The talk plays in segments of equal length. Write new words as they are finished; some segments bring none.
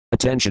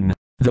Attention,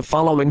 the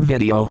following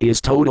video is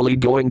totally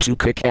going to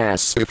kick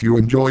ass. If you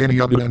enjoy any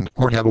of it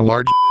or have a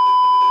large,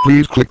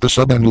 please click the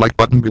sub and like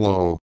button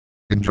below.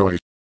 Enjoy.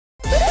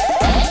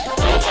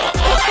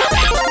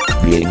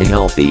 Being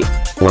healthy.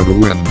 For the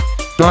win.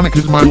 Sonic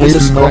is my way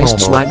Jesus to Christ,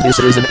 normal. slime, this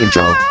is an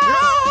intro.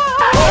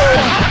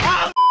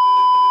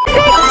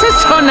 This is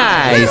so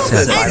nice.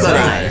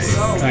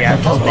 Yeah.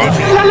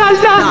 La la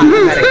la.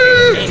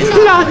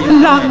 La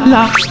la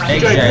la.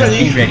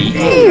 Ready?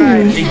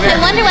 I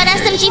wonder what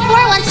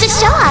SMG4 wants to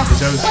show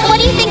us. What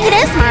do you think it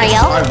is,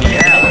 Mario?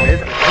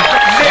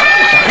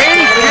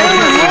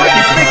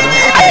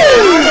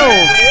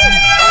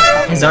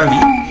 Hey, Zarby.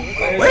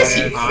 Where is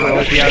he?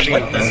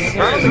 What the?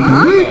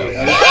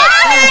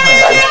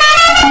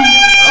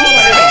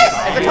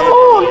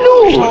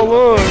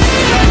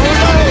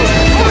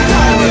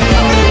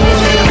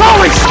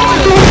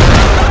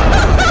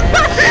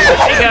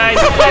 Hey guys,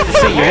 glad to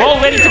see you. All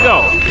ready to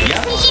go.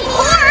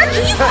 SMG4,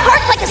 can you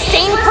park like a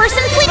sane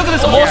person, please? Look at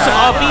this awesome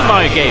RP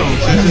Mario game.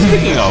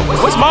 Speaking of,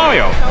 where's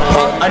Mario?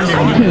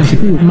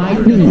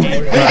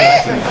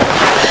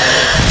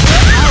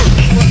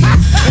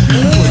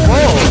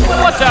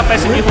 What's up,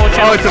 SMG4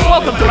 channel?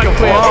 Welcome to my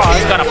crib.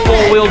 It's got a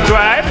 4-wheel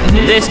drive,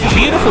 this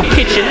beautiful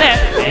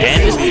kitchenette,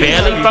 and this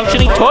barely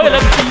functioning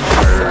toilet.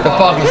 The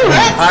fog is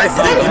coming.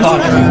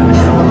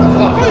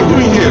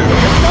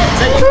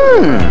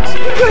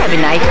 You have a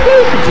nice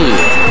day.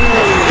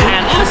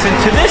 And listen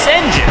to this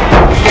engine.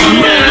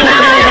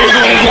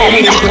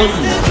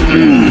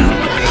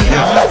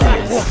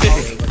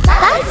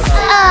 That's,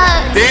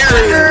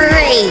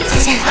 great.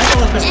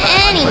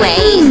 Anyway,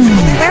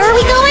 where are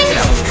we going?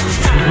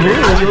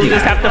 You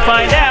just have to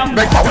find out.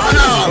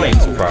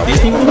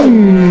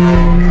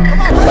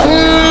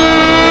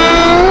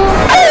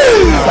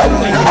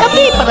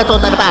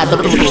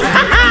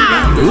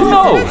 Who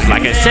knows?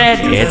 Like I said,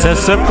 it's a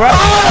surprise.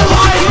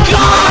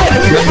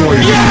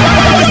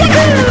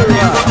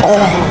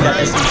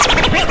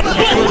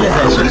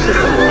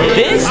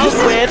 This is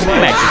where the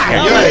magic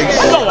happens.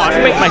 Go on,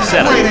 make my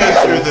setup.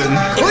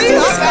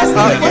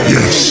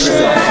 Yes.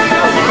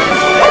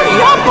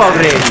 Hurry up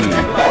already.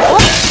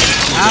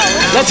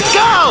 Let's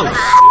go.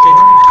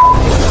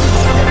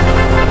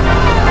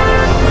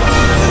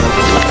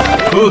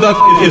 Who the f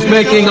is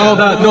making all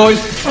that noise?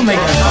 Oh my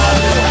god.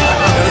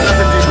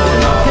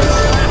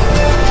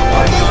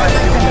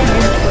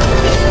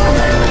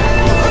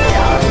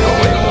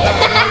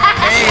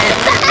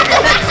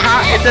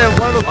 It's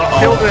one of the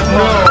children.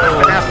 No!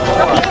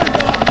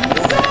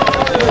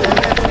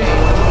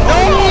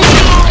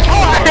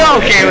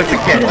 Okay with the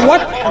kid.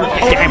 What?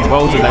 Damn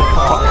roads and that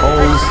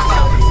holes.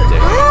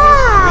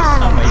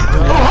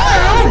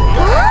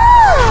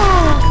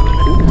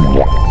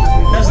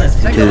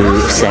 2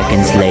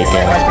 seconds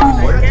later.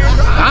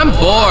 I'm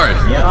bored.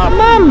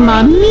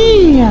 Mamma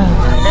mia.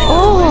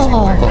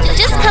 Oh.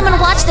 Just come and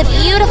watch the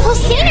beautiful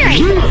scenery.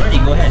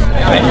 Go ahead.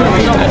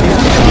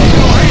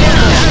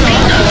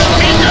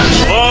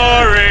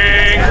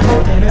 Boring.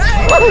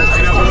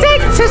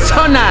 This is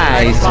so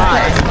nice.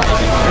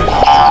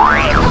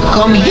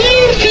 Come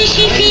here,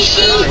 fishy,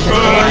 fishy.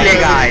 Hey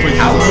guys.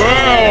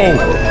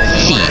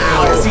 See.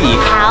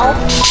 Ow.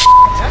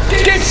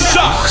 Game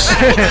sucks.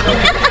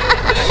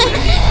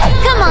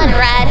 Come on,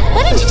 Red.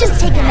 Why don't you just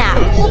take a nap?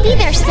 We'll be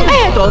there soon.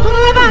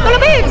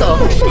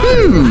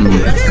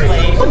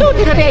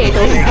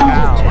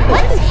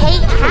 What's hey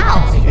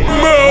cow?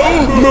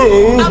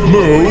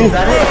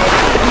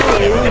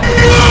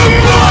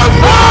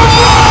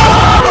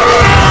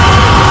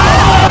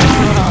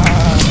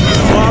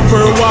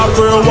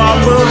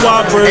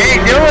 Whopper. Hey,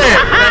 do it.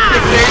 That's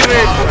your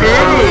favorite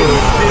food.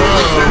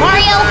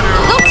 Mario,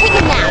 go take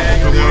a nap.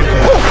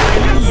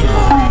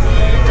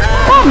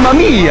 Mamma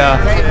mia.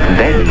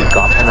 Then you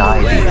got an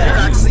idea.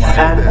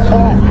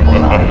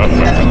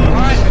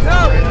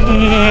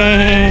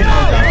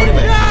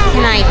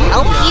 Can I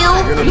help you?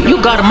 You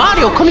got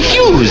Mario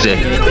confused. Quit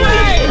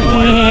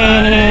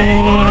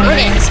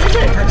it.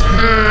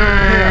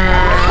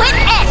 Quit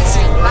it.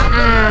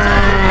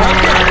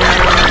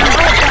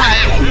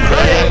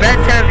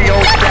 Bedtime, the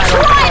old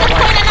shadow. Try to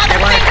point another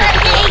finger at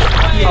me.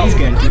 Yeah, he's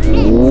good.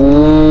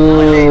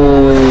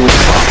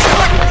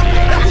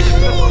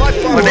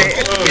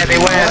 They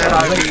went at it.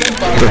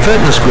 The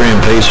Fitness Gram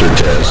Pacer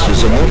Test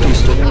is a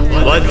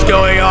multi-stage. What's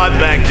going on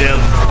back there?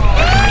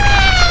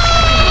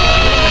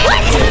 What?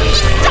 He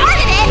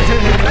started it.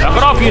 Knock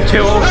it off, you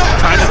two.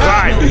 Trying to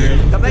drive. You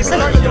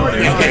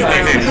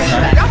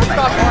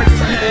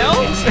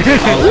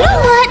know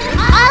what?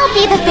 I'll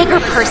be the bigger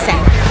person.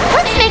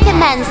 Let's make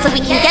amends so we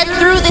can get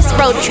through this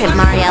road trip,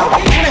 Mario.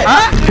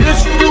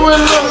 Just do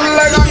it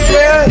like I'm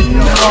dead.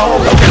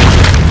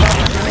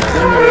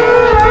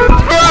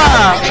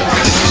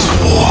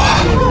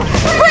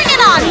 Bring it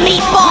on,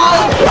 meatball!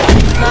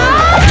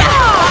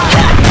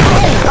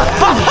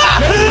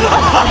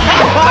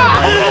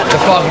 The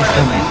fog is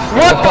coming.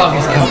 The fog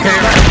is coming.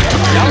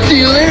 See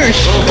you later,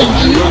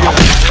 Stinky.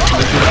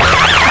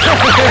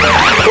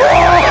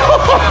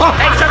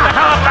 Hey, shut the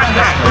hell up back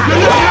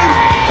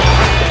there.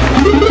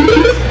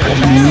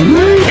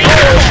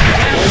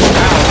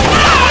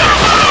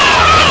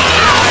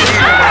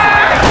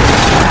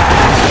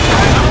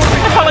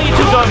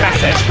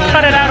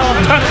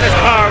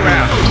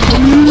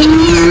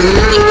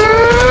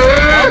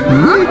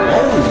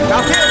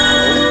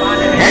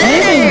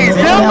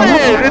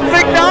 It's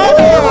McDonald's!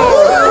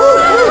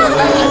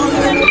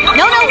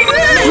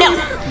 No.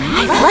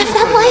 I've left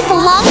that life a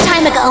long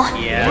time ago.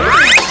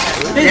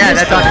 Yeah,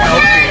 that's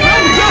unhealthy.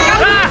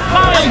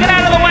 Mario, get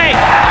out of the way!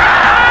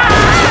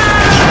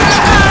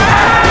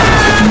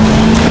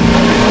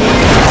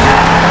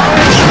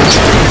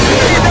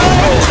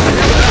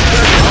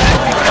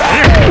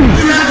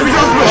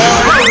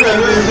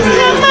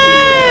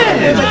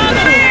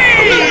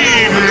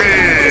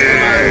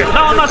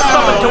 No, I'm not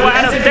stopping till we're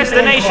out of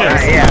destination.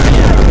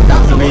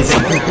 That's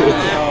amazing.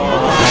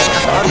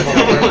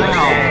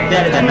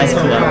 That nice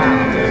one.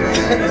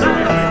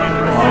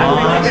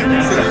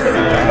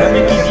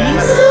 Mickey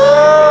D's?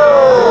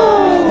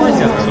 What is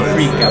that little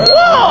freak out?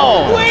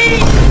 Whoa!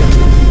 Wait!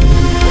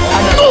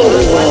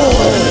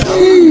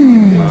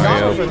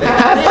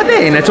 Va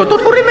bene, tu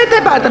rimette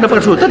e batta da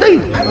prosciutto, dai!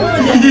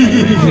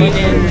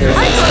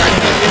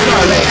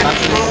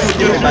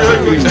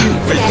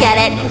 Get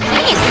it?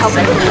 I can't help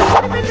it.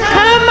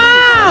 Come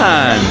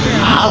on!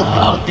 How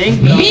about big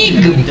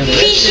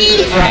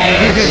fishy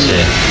eggs?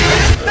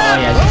 Oh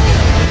yes.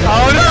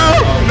 Oh no!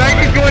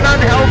 Maggie's going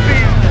unhealthy!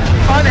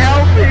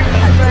 Unhealthy!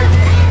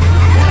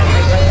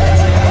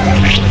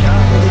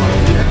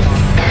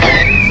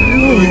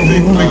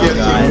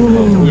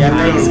 Yeah,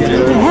 Maggie's gonna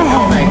do it.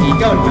 Maggie,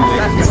 don't do it.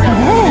 It's not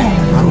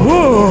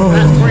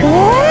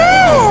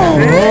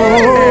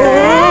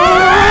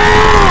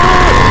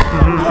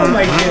oh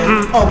my god.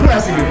 Oh,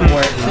 pressing you for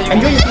it. I'm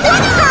doing it.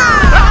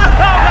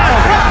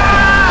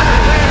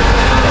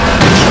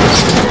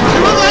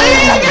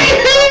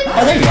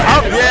 Oh, there you go. Oh,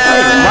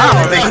 yeah! Wow,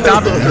 they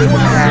stopped.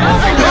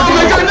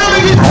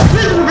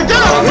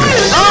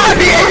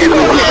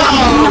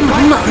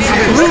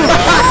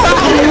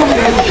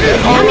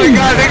 Oh my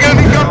god, they're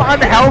gonna become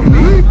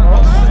unhealthy?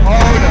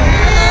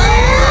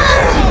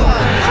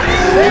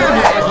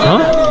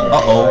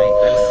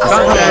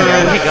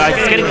 Hey guys,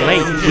 it's getting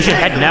late. We should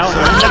head now.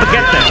 We'll never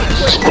get there.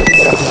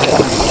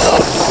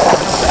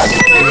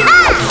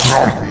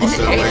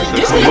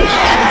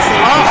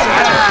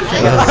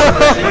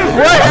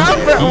 What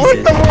happened? What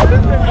the fuck?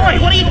 Oi,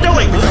 what are you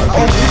doing?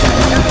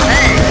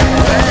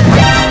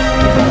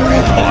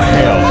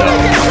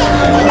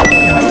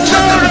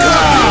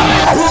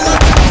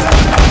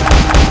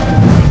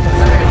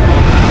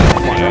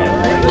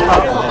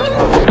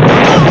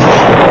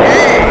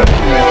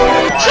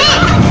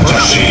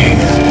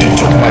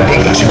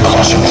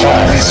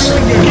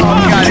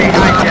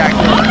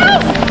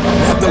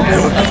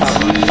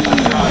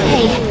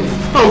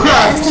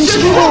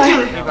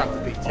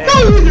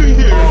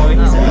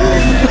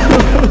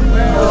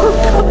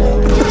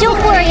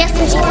 Don't worry,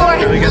 SMG4.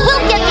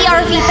 We'll get the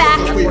RV back.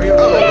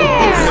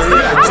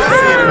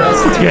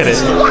 Forget it.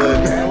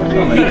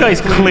 You guys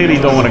clearly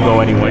don't want to go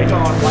anyway.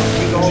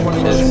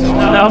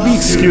 Now, if you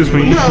excuse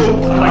me,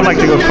 I'd like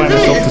to go find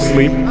myself to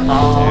sleep.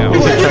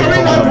 We'll get checked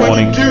in the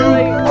morning.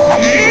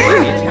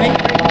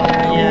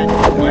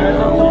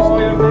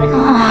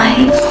 Aw,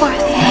 you poor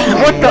thing.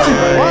 What the?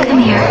 Come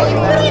here.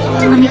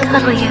 Let me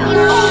cuddle you.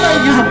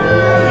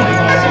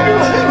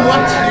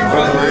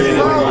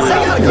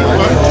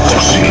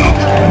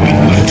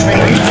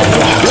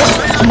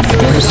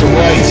 There's the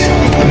right,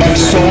 the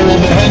next soul of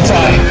the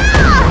hentai.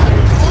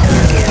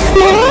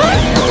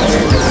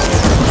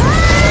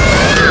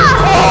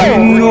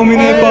 In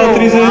nomine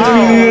Patris et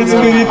Filii et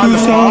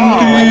Spiritus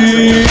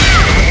Sancti.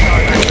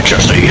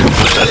 Jesse,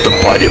 was that the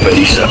party of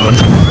 87?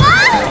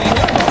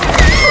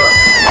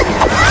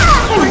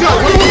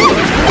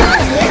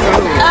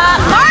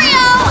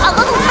 Mario, a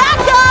little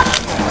backup.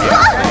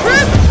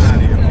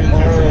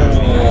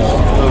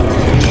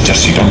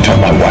 Jesse, don't tell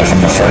my wife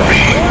I'm a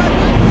furry.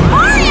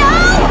 Mario!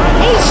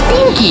 Hey,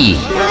 Stinky!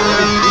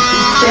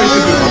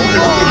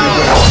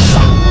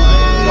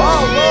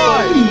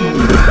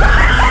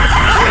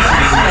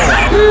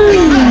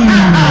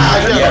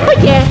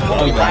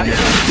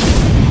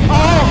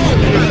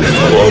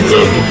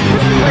 Walter,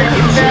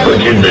 put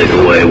your dick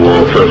away,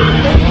 Walter.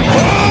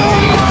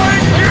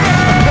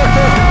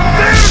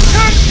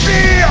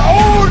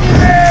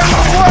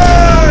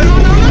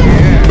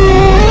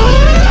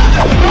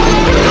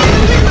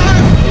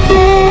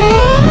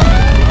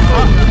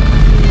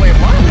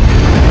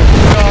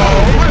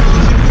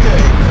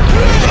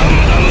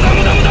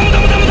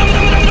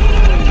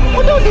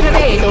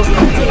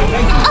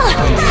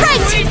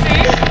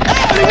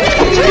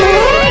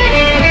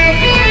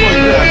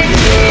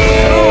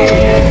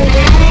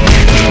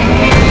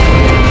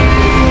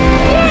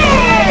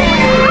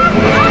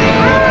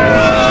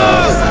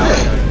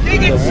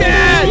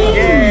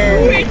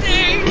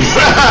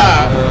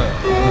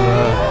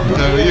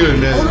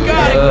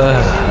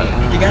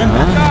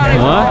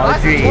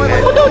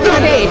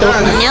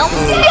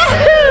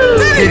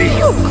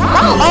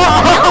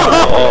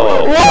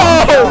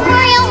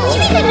 Mario, do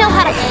you even know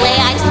how to play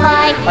I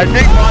Spy? I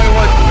think Mario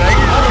wants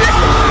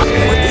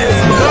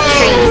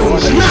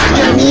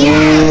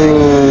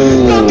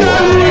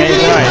Hey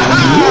guys,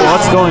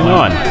 what's going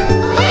on?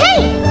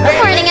 Hey, good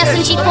morning,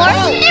 SMG4.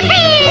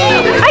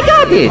 I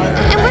got it!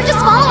 And we're just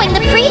following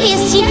the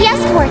previous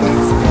GPS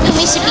coordinates. And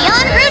we should be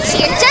en route to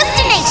your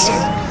destination.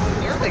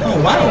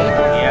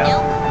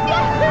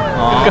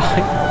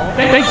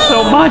 Thanks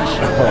so much.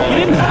 You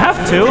didn't have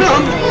to.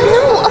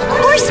 No, of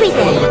course we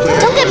did.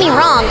 Don't get me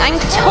wrong, I'm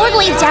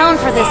totally down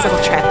for this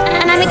little trip,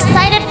 and I'm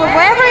excited for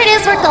wherever it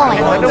is we're going.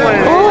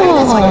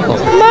 Oh,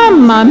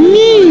 mamma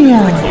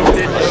mia!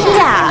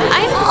 Yeah,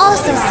 I'm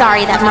also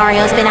sorry that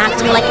Mario's been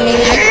acting like an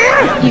idiot.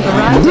 You've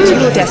arrived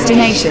at your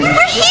destination.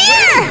 We're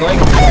here!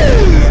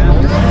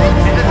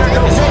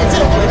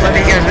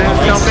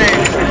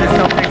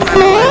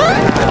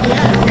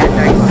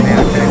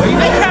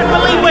 I can't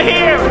believe we're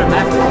here!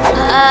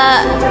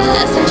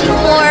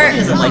 SMG4.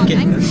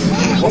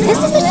 This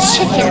is a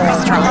chicken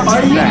restaurant.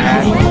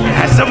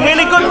 Has some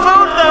really good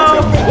food, though!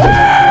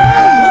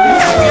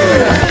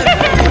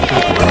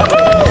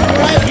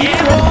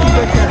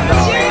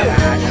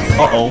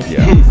 Uh-oh.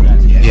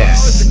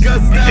 Yes.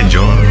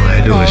 Enjoy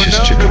my delicious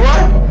chicken.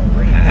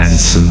 And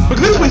some...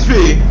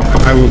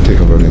 I will take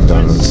over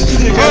McDonald's.